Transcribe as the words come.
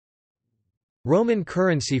Roman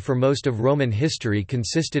currency for most of Roman history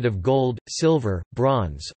consisted of gold, silver,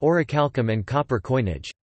 bronze, orichalcum and copper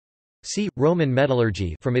coinage. See Roman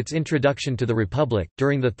metallurgy from its introduction to the Republic.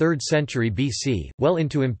 During the 3rd century BC, well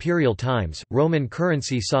into imperial times, Roman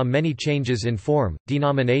currency saw many changes in form,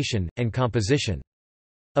 denomination, and composition.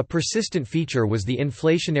 A persistent feature was the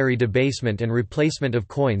inflationary debasement and replacement of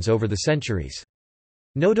coins over the centuries.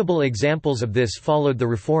 Notable examples of this followed the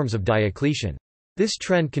reforms of Diocletian. This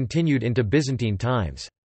trend continued into Byzantine times.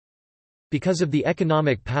 Because of the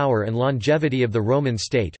economic power and longevity of the Roman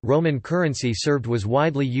state, Roman currency was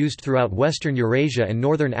widely used throughout Western Eurasia and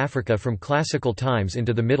Northern Africa from classical times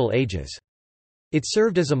into the Middle Ages. It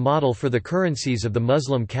served as a model for the currencies of the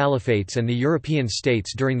Muslim caliphates and the European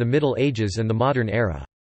states during the Middle Ages and the modern era.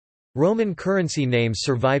 Roman currency names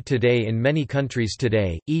survive today in many countries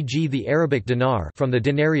today, e.g. the Arabic dinar from the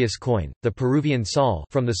denarius coin, the Peruvian sol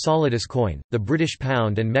from the solidus coin, the British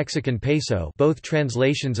pound and Mexican peso, both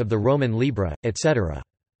translations of the Roman libra, etc.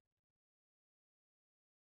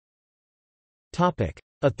 Topic: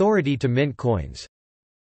 Authority to mint coins.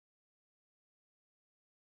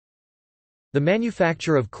 The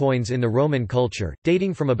manufacture of coins in the Roman culture,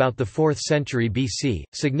 dating from about the 4th century BC,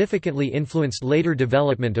 significantly influenced later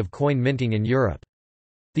development of coin minting in Europe.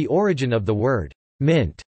 The origin of the word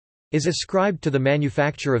mint is ascribed to the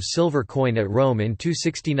manufacture of silver coin at Rome in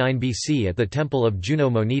 269 BC at the temple of Juno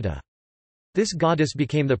Moneta. This goddess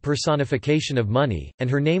became the personification of money, and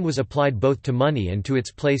her name was applied both to money and to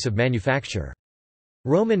its place of manufacture.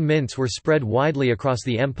 Roman mints were spread widely across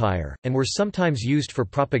the empire, and were sometimes used for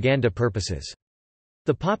propaganda purposes.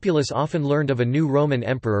 The populace often learned of a new Roman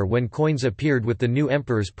emperor when coins appeared with the new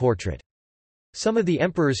emperor's portrait. Some of the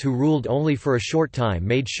emperors who ruled only for a short time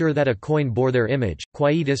made sure that a coin bore their image.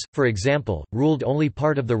 Quietus, for example, ruled only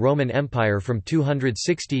part of the Roman Empire from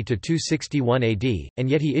 260 to 261 AD, and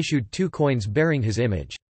yet he issued 2 coins bearing his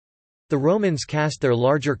image. The Romans cast their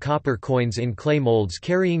larger copper coins in clay molds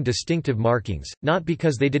carrying distinctive markings, not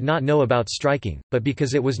because they did not know about striking, but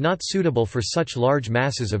because it was not suitable for such large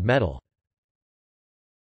masses of metal.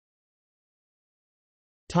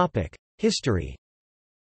 History.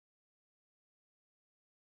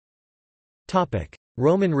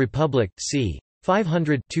 Roman Republic, c.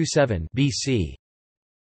 500–27 BC.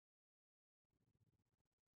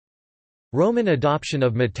 Roman adoption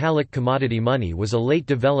of metallic commodity money was a late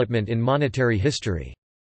development in monetary history.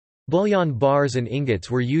 Bullion bars and ingots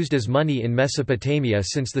were used as money in Mesopotamia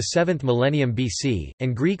since the 7th millennium BC,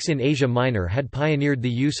 and Greeks in Asia Minor had pioneered the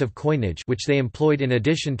use of coinage, which they employed in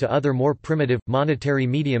addition to other more primitive, monetary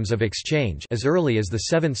mediums of exchange, as early as the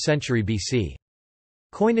 7th century BC.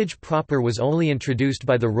 Coinage proper was only introduced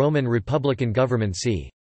by the Roman Republican government c.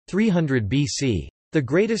 300 BC. The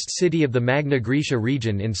greatest city of the Magna Graecia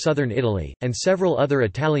region in southern Italy, and several other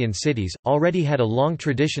Italian cities, already had a long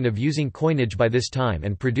tradition of using coinage by this time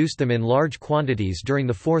and produced them in large quantities during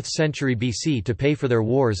the 4th century BC to pay for their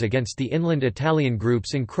wars against the inland Italian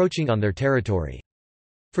groups encroaching on their territory.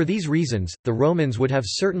 For these reasons, the Romans would have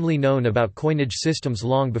certainly known about coinage systems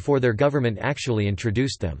long before their government actually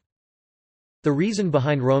introduced them. The reason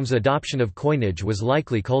behind Rome's adoption of coinage was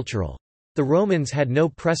likely cultural. The Romans had no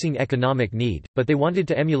pressing economic need, but they wanted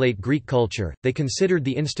to emulate Greek culture. They considered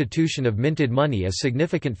the institution of minted money a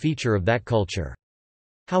significant feature of that culture.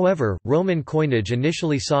 However, Roman coinage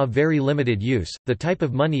initially saw very limited use. The type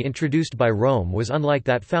of money introduced by Rome was unlike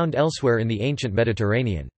that found elsewhere in the ancient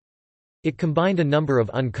Mediterranean. It combined a number of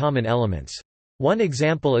uncommon elements. One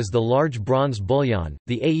example is the large bronze bullion,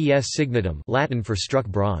 the aes signatum, Latin for struck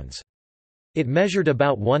bronze. It measured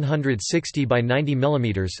about 160 by 90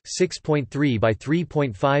 mm, 6.3 by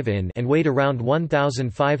 3.5 in, and weighed around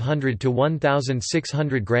 1,500 to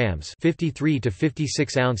 1,600 grams, 53 to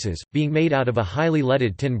 56 ounces, being made out of a highly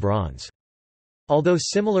leaded tin bronze. Although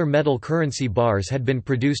similar metal currency bars had been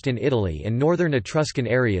produced in Italy and northern Etruscan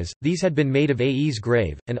areas, these had been made of aes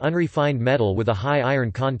grave, an unrefined metal with a high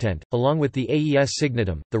iron content. Along with the aes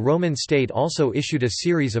signatum, the Roman state also issued a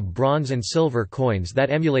series of bronze and silver coins that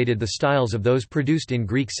emulated the styles of those produced in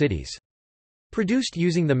Greek cities. Produced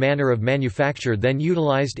using the manner of manufacture then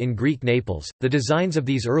utilized in Greek Naples, the designs of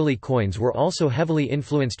these early coins were also heavily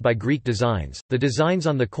influenced by Greek designs. The designs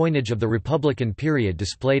on the coinage of the Republican period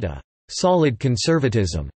displayed a solid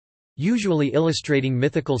conservatism, usually illustrating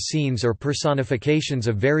mythical scenes or personifications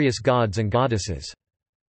of various gods and goddesses.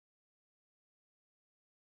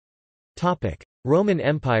 Roman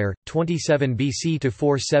Empire, 27 BC to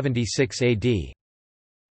 476 AD.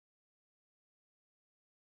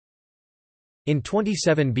 In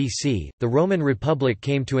 27 BC, the Roman Republic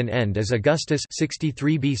came to an end as Augustus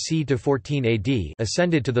 63 BC to 14 AD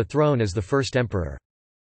ascended to the throne as the first emperor.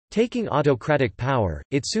 Taking autocratic power,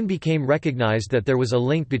 it soon became recognized that there was a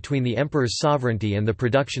link between the emperor's sovereignty and the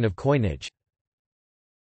production of coinage.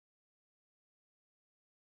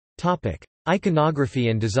 Iconography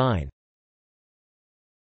and design.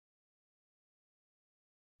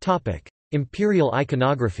 Imperial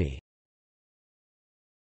iconography.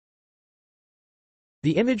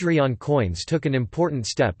 The imagery on coins took an important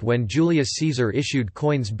step when Julius Caesar issued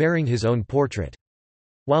coins bearing his own portrait.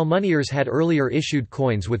 While moneyers had earlier issued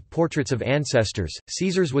coins with portraits of ancestors,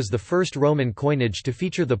 Caesar's was the first Roman coinage to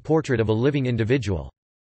feature the portrait of a living individual.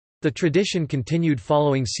 The tradition continued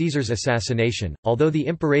following Caesar's assassination, although the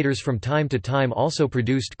imperators from time to time also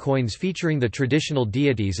produced coins featuring the traditional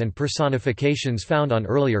deities and personifications found on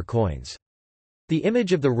earlier coins. The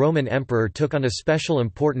image of the Roman emperor took on a special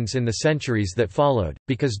importance in the centuries that followed,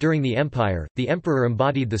 because during the empire, the emperor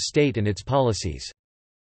embodied the state and its policies.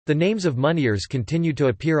 The names of moneyers continued to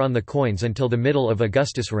appear on the coins until the middle of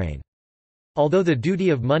Augustus' reign. Although the duty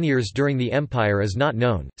of moneyers during the empire is not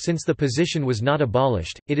known, since the position was not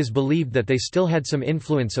abolished, it is believed that they still had some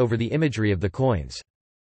influence over the imagery of the coins.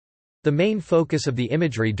 The main focus of the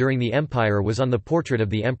imagery during the empire was on the portrait of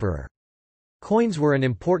the emperor. Coins were an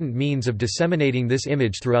important means of disseminating this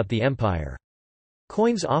image throughout the empire.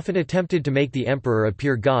 Coins often attempted to make the emperor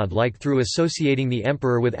appear god-like through associating the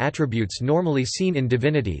emperor with attributes normally seen in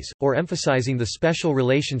divinities, or emphasizing the special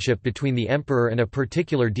relationship between the emperor and a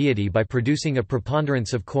particular deity by producing a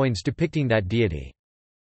preponderance of coins depicting that deity.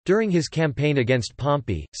 During his campaign against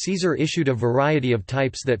Pompey, Caesar issued a variety of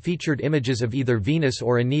types that featured images of either Venus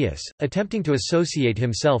or Aeneas, attempting to associate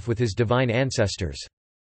himself with his divine ancestors.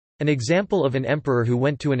 An example of an emperor who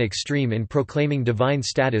went to an extreme in proclaiming divine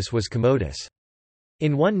status was Commodus.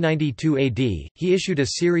 In 192 AD, he issued a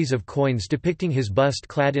series of coins depicting his bust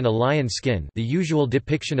clad in a lion skin, the usual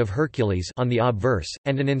depiction of Hercules, on the obverse,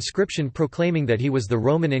 and an inscription proclaiming that he was the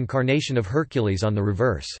Roman incarnation of Hercules on the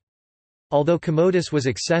reverse. Although Commodus was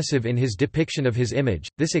excessive in his depiction of his image,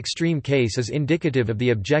 this extreme case is indicative of the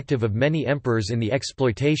objective of many emperors in the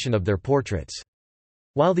exploitation of their portraits.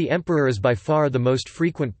 While the emperor is by far the most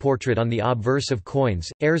frequent portrait on the obverse of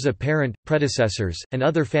coins, heirs apparent, predecessors, and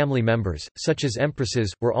other family members, such as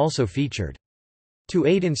empresses, were also featured. To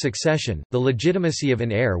aid in succession, the legitimacy of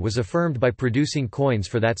an heir was affirmed by producing coins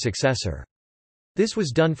for that successor. This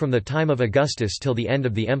was done from the time of Augustus till the end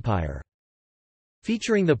of the empire.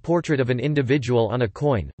 Featuring the portrait of an individual on a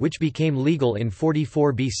coin, which became legal in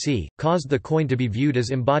 44 BC, caused the coin to be viewed as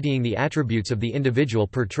embodying the attributes of the individual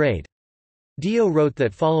portrayed. Dio wrote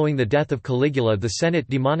that following the death of Caligula the Senate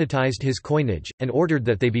demonetized his coinage, and ordered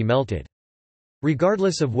that they be melted.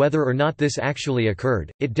 Regardless of whether or not this actually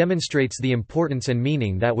occurred, it demonstrates the importance and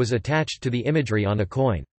meaning that was attached to the imagery on a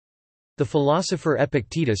coin. The philosopher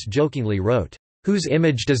Epictetus jokingly wrote, "Whose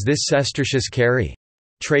image does this sestertius carry?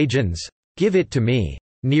 Trajan's? Give it to me.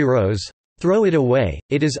 Nero's? Throw it away,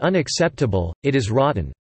 it is unacceptable, it is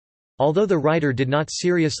rotten." Although the writer did not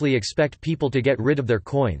seriously expect people to get rid of their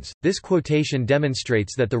coins, this quotation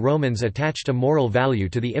demonstrates that the Romans attached a moral value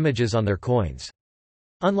to the images on their coins.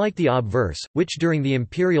 Unlike the obverse, which during the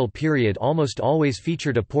imperial period almost always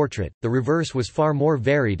featured a portrait, the reverse was far more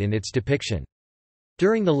varied in its depiction.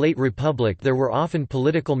 During the late Republic there were often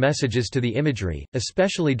political messages to the imagery,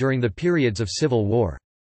 especially during the periods of civil war.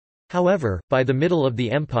 However, by the middle of the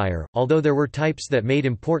empire, although there were types that made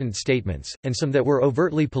important statements, and some that were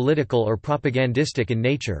overtly political or propagandistic in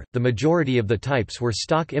nature, the majority of the types were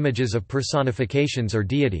stock images of personifications or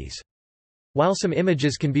deities. While some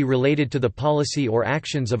images can be related to the policy or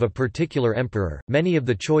actions of a particular emperor, many of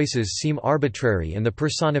the choices seem arbitrary and the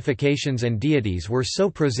personifications and deities were so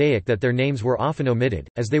prosaic that their names were often omitted,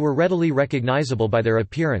 as they were readily recognizable by their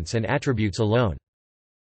appearance and attributes alone.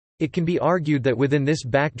 It can be argued that within this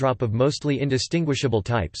backdrop of mostly indistinguishable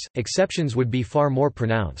types, exceptions would be far more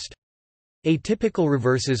pronounced. Atypical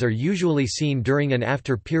reverses are usually seen during and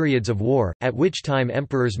after periods of war, at which time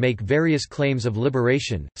emperors make various claims of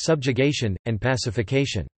liberation, subjugation, and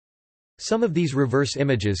pacification. Some of these reverse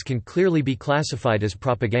images can clearly be classified as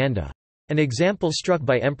propaganda. An example struck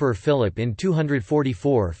by Emperor Philip in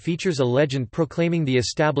 244 features a legend proclaiming the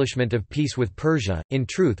establishment of peace with Persia. In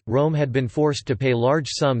truth, Rome had been forced to pay large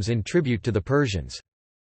sums in tribute to the Persians.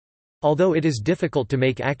 Although it is difficult to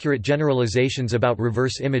make accurate generalizations about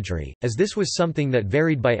reverse imagery, as this was something that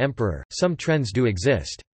varied by emperor, some trends do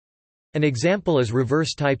exist. An example is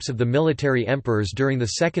reverse types of the military emperors during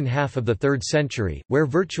the second half of the 3rd century, where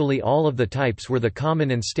virtually all of the types were the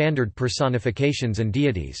common and standard personifications and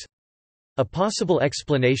deities. A possible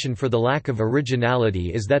explanation for the lack of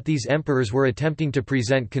originality is that these emperors were attempting to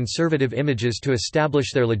present conservative images to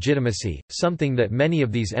establish their legitimacy, something that many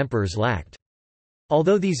of these emperors lacked.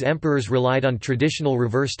 Although these emperors relied on traditional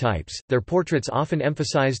reverse types, their portraits often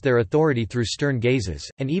emphasized their authority through stern gazes,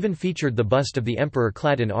 and even featured the bust of the emperor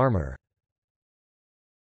clad in armor.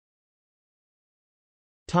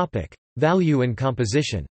 Value and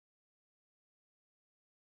composition.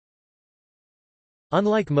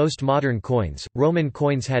 Unlike most modern coins, Roman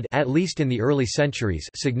coins had, at least in the early centuries,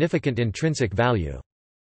 significant intrinsic value.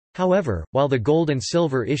 However, while the gold and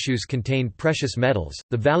silver issues contained precious metals,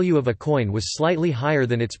 the value of a coin was slightly higher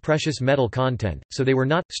than its precious metal content, so they were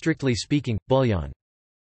not, strictly speaking, bullion.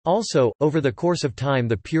 Also, over the course of time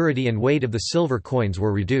the purity and weight of the silver coins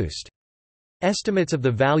were reduced. Estimates of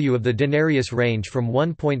the value of the denarius range from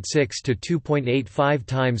 1.6 to 2.85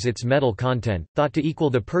 times its metal content, thought to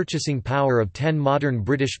equal the purchasing power of 10 modern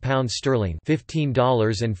British pounds sterling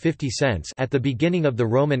 $15.50 at the beginning of the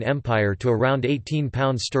Roman Empire to around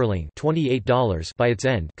 £18 sterling $28 by its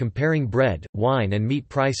end, comparing bread, wine and meat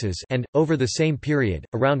prices and, over the same period,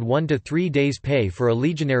 around 1 to 3 days' pay for a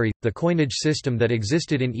legionary. The coinage system that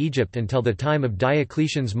existed in Egypt until the time of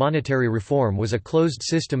Diocletian's monetary reform was a closed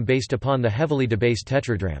system based upon the heavily debased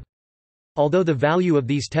tetradrachm. Although the value of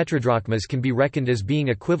these tetradrachmas can be reckoned as being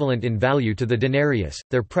equivalent in value to the denarius,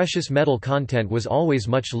 their precious metal content was always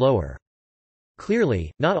much lower.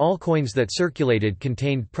 Clearly, not all coins that circulated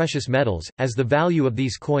contained precious metals, as the value of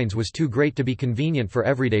these coins was too great to be convenient for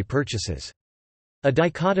everyday purchases. A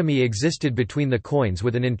dichotomy existed between the coins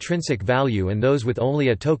with an intrinsic value and those with only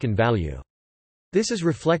a token value. This is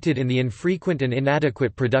reflected in the infrequent and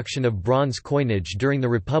inadequate production of bronze coinage during the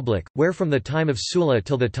Republic, where from the time of Sulla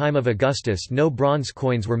till the time of Augustus no bronze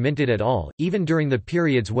coins were minted at all. Even during the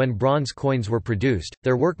periods when bronze coins were produced,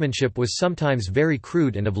 their workmanship was sometimes very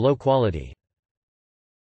crude and of low quality.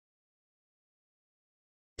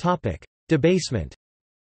 Debasement.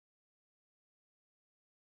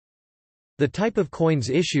 The type of coins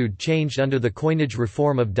issued changed under the coinage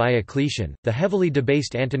reform of Diocletian. The heavily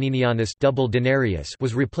debased Antoninianus double denarius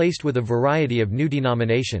was replaced with a variety of new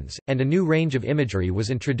denominations, and a new range of imagery was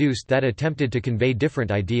introduced that attempted to convey different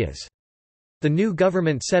ideas. The new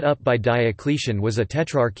government set up by Diocletian was a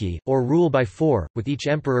tetrarchy, or rule by four, with each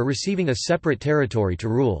emperor receiving a separate territory to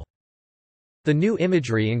rule. The new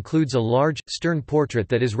imagery includes a large, stern portrait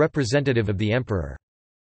that is representative of the emperor.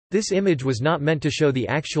 This image was not meant to show the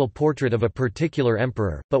actual portrait of a particular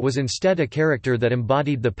emperor, but was instead a character that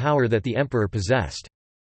embodied the power that the emperor possessed.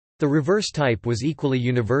 The reverse type was equally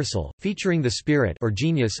universal, featuring the spirit or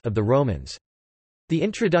genius of the Romans. The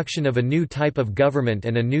introduction of a new type of government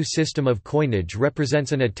and a new system of coinage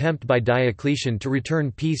represents an attempt by Diocletian to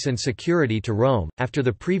return peace and security to Rome, after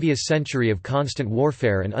the previous century of constant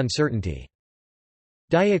warfare and uncertainty.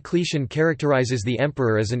 Diocletian characterizes the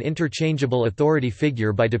emperor as an interchangeable authority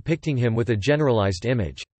figure by depicting him with a generalized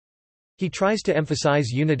image. He tries to emphasize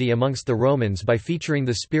unity amongst the Romans by featuring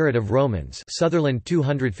the spirit of Romans. Sutherland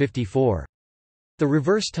 254. The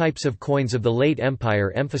reverse types of coins of the late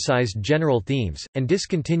Empire emphasized general themes, and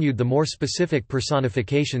discontinued the more specific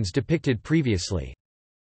personifications depicted previously.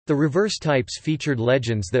 The reverse types featured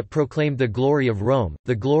legends that proclaimed the glory of Rome,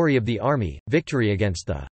 the glory of the army, victory against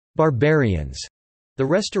the barbarians, the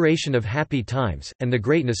restoration of happy times, and the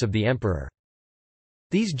greatness of the emperor.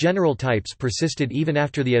 These general types persisted even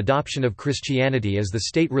after the adoption of Christianity as the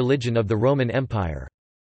state religion of the Roman Empire.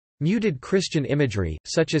 Muted Christian imagery,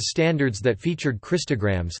 such as standards that featured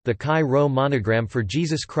Christograms, the Chi Rho monogram for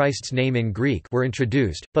Jesus Christ's name in Greek, were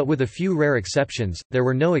introduced, but with a few rare exceptions, there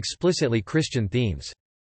were no explicitly Christian themes.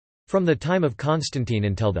 From the time of Constantine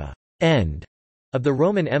until the end of the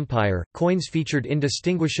Roman Empire, coins featured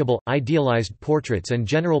indistinguishable, idealized portraits and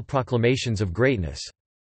general proclamations of greatness.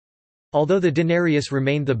 Although the denarius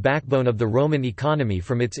remained the backbone of the Roman economy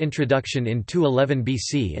from its introduction in 211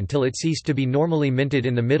 BC until it ceased to be normally minted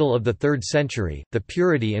in the middle of the 3rd century, the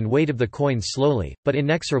purity and weight of the coin slowly, but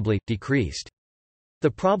inexorably, decreased.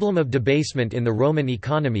 The problem of debasement in the Roman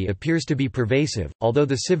economy appears to be pervasive, although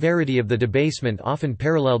the severity of the debasement often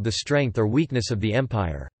paralleled the strength or weakness of the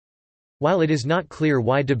empire. While it is not clear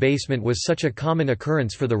why debasement was such a common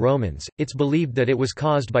occurrence for the Romans, it's believed that it was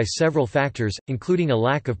caused by several factors, including a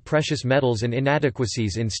lack of precious metals and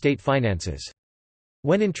inadequacies in state finances.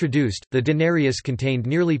 When introduced, the denarius contained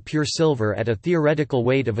nearly pure silver at a theoretical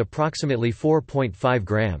weight of approximately 4.5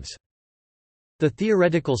 grams. The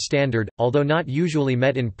theoretical standard, although not usually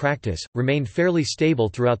met in practice, remained fairly stable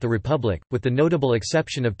throughout the Republic, with the notable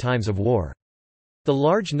exception of times of war. The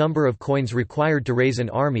large number of coins required to raise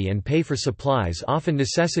an army and pay for supplies often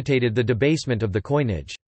necessitated the debasement of the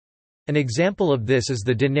coinage. An example of this is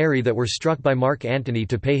the denarii that were struck by Mark Antony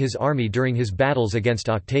to pay his army during his battles against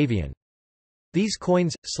Octavian. These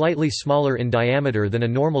coins, slightly smaller in diameter than a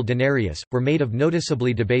normal denarius, were made of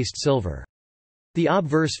noticeably debased silver. The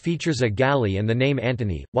obverse features a galley and the name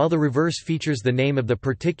Antony, while the reverse features the name of the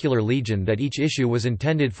particular legion that each issue was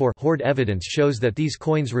intended for. Hoard evidence shows that these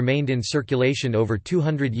coins remained in circulation over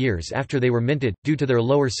 200 years after they were minted, due to their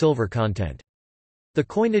lower silver content. The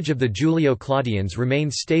coinage of the Julio-Claudians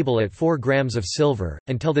remained stable at 4 grams of silver,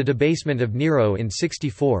 until the debasement of Nero in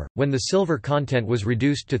 64, when the silver content was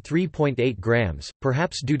reduced to 3.8 grams,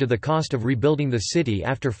 perhaps due to the cost of rebuilding the city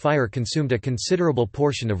after fire consumed a considerable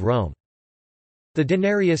portion of Rome. The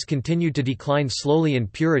denarius continued to decline slowly in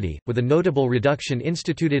purity, with a notable reduction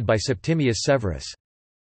instituted by Septimius Severus.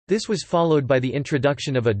 This was followed by the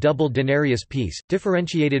introduction of a double denarius piece,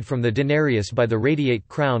 differentiated from the denarius by the radiate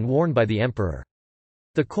crown worn by the emperor.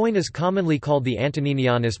 The coin is commonly called the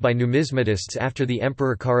Antoninianus by numismatists after the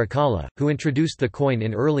emperor Caracalla, who introduced the coin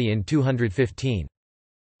in early in 215.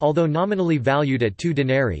 Although nominally valued at 2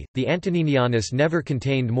 denarii, the Antoninianus never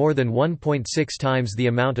contained more than 1.6 times the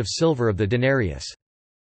amount of silver of the denarius.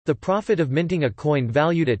 The profit of minting a coin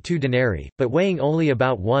valued at 2 denarii, but weighing only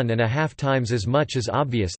about 1.5 times as much is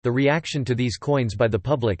obvious. The reaction to these coins by the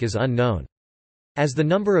public is unknown. As the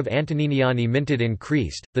number of Antoniniani minted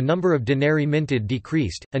increased, the number of denarii minted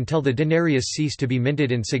decreased, until the denarius ceased to be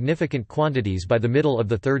minted in significant quantities by the middle of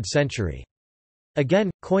the 3rd century.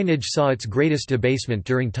 Again, coinage saw its greatest debasement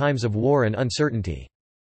during times of war and uncertainty.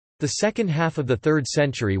 The second half of the 3rd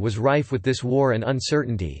century was rife with this war and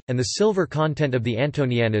uncertainty, and the silver content of the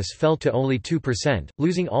Antonianus fell to only 2%,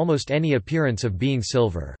 losing almost any appearance of being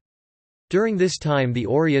silver. During this time the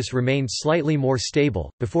aureus remained slightly more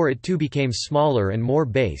stable, before it too became smaller and more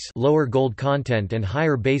base, lower gold content and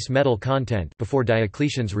higher base metal content before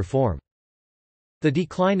Diocletian's reform. The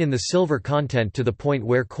decline in the silver content to the point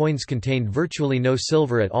where coins contained virtually no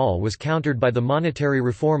silver at all was countered by the monetary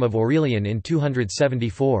reform of Aurelian in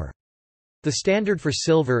 274. The standard for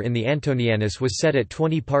silver in the Antonianus was set at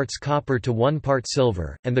 20 parts copper to 1 part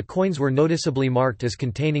silver, and the coins were noticeably marked as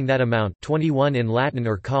containing that amount, 21 in Latin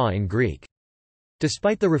or ka in Greek.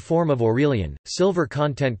 Despite the reform of Aurelian, silver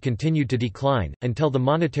content continued to decline, until the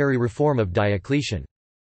monetary reform of Diocletian.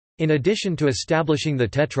 In addition to establishing the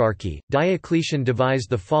Tetrarchy, Diocletian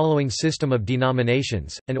devised the following system of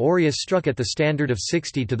denominations: an aureus struck at the standard of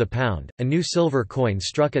 60 to the pound, a new silver coin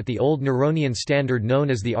struck at the old Neronian standard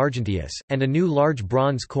known as the argentius, and a new large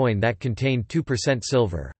bronze coin that contained 2%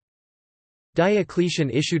 silver.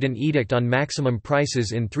 Diocletian issued an edict on maximum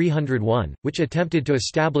prices in 301, which attempted to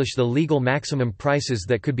establish the legal maximum prices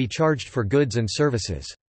that could be charged for goods and services.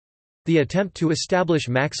 The attempt to establish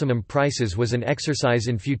maximum prices was an exercise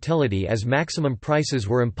in futility as maximum prices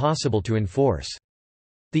were impossible to enforce.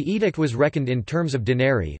 The edict was reckoned in terms of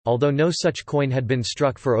denarii, although no such coin had been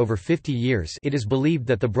struck for over 50 years. It is believed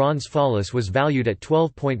that the bronze phallus was valued at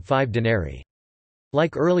 12.5 denarii.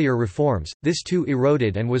 Like earlier reforms, this too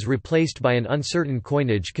eroded and was replaced by an uncertain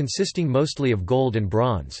coinage consisting mostly of gold and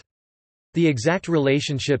bronze. The exact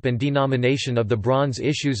relationship and denomination of the bronze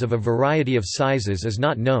issues of a variety of sizes is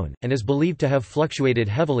not known, and is believed to have fluctuated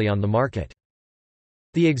heavily on the market.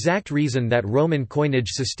 The exact reason that Roman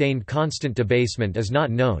coinage sustained constant debasement is not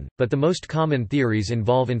known, but the most common theories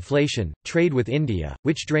involve inflation, trade with India,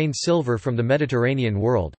 which drained silver from the Mediterranean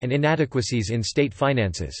world, and inadequacies in state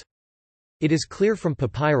finances. It is clear from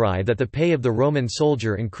papyri that the pay of the Roman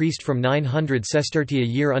soldier increased from 900 sestertii a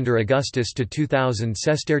year under Augustus to 2,000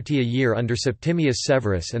 sestertii a year under Septimius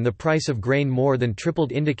Severus, and the price of grain more than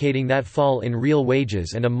tripled, indicating that fall in real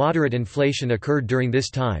wages and a moderate inflation occurred during this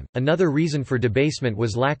time. Another reason for debasement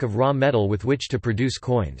was lack of raw metal with which to produce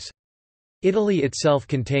coins. Italy itself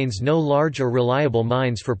contains no large or reliable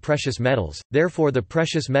mines for precious metals, therefore the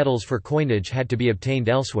precious metals for coinage had to be obtained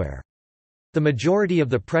elsewhere. The majority of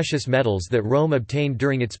the precious metals that Rome obtained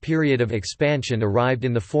during its period of expansion arrived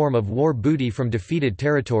in the form of war booty from defeated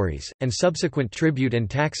territories, and subsequent tribute and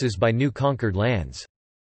taxes by new conquered lands.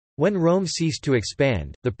 When Rome ceased to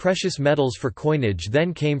expand, the precious metals for coinage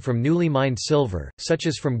then came from newly mined silver, such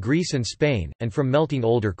as from Greece and Spain, and from melting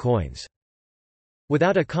older coins.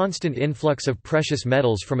 Without a constant influx of precious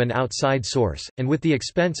metals from an outside source, and with the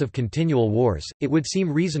expense of continual wars, it would seem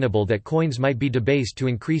reasonable that coins might be debased to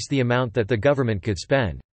increase the amount that the government could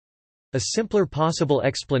spend. A simpler possible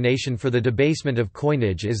explanation for the debasement of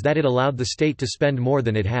coinage is that it allowed the state to spend more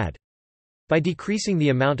than it had. By decreasing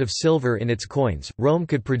the amount of silver in its coins, Rome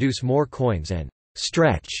could produce more coins and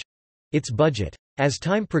stretch its budget. As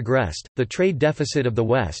time progressed, the trade deficit of the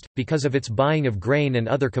West, because of its buying of grain and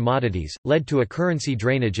other commodities, led to a currency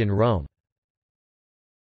drainage in Rome.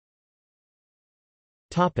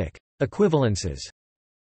 Equivalences.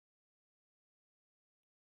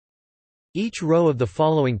 Each row of the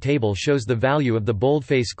following table shows the value of the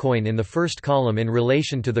boldface coin in the first column in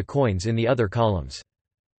relation to the coins in the other columns.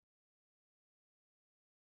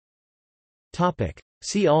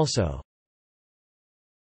 See also: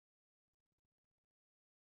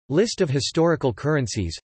 List of historical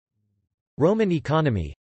currencies, Roman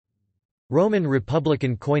economy, Roman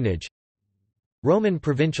Republican coinage, Roman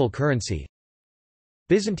provincial currency,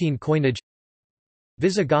 Byzantine coinage,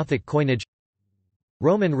 Visigothic coinage,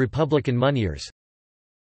 Roman Republican moneyers,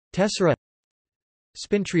 tessera,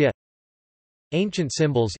 spintria, ancient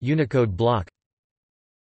symbols Unicode block.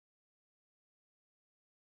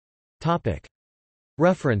 Topic.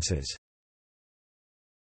 References.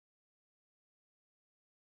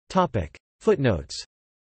 Topic. Footnotes.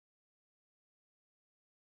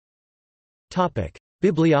 Topic.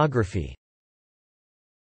 Bibliography.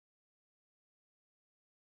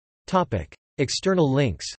 Topic. External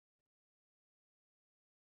links.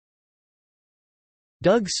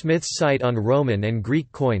 Doug Smith's site on Roman and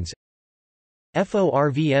Greek coins,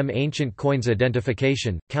 FORVM Ancient Coins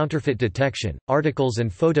Identification, Counterfeit Detection, Articles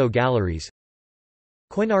and Photo Galleries,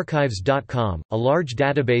 Coinarchives.com, a large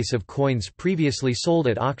database of coins previously sold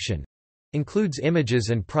at auction. Includes images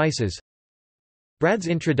and prices. Brad's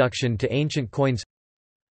Introduction to Ancient Coins,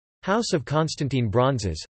 House of Constantine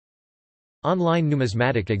Bronzes, Online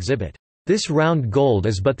numismatic exhibit, "This round gold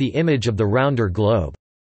is but the image of the rounder globe."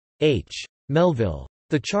 H. Melville.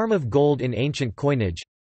 The Charm of Gold in Ancient Coinage.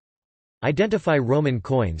 Identify Roman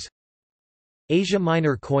coins. Asia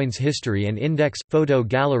Minor Coins History and Index – Photo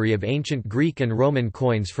gallery of ancient Greek and Roman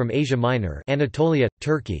coins from Asia Minor, Anatolia,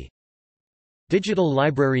 Turkey. Digital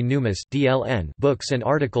Library Numis (DLN) books and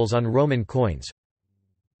articles on Roman coins.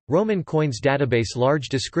 Roman coins database, large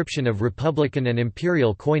description of Republican and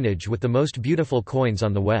Imperial coinage with the most beautiful coins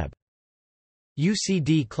on the web.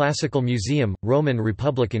 UCD Classical Museum – Roman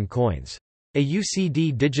Republican coins. A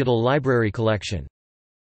UCD digital library collection.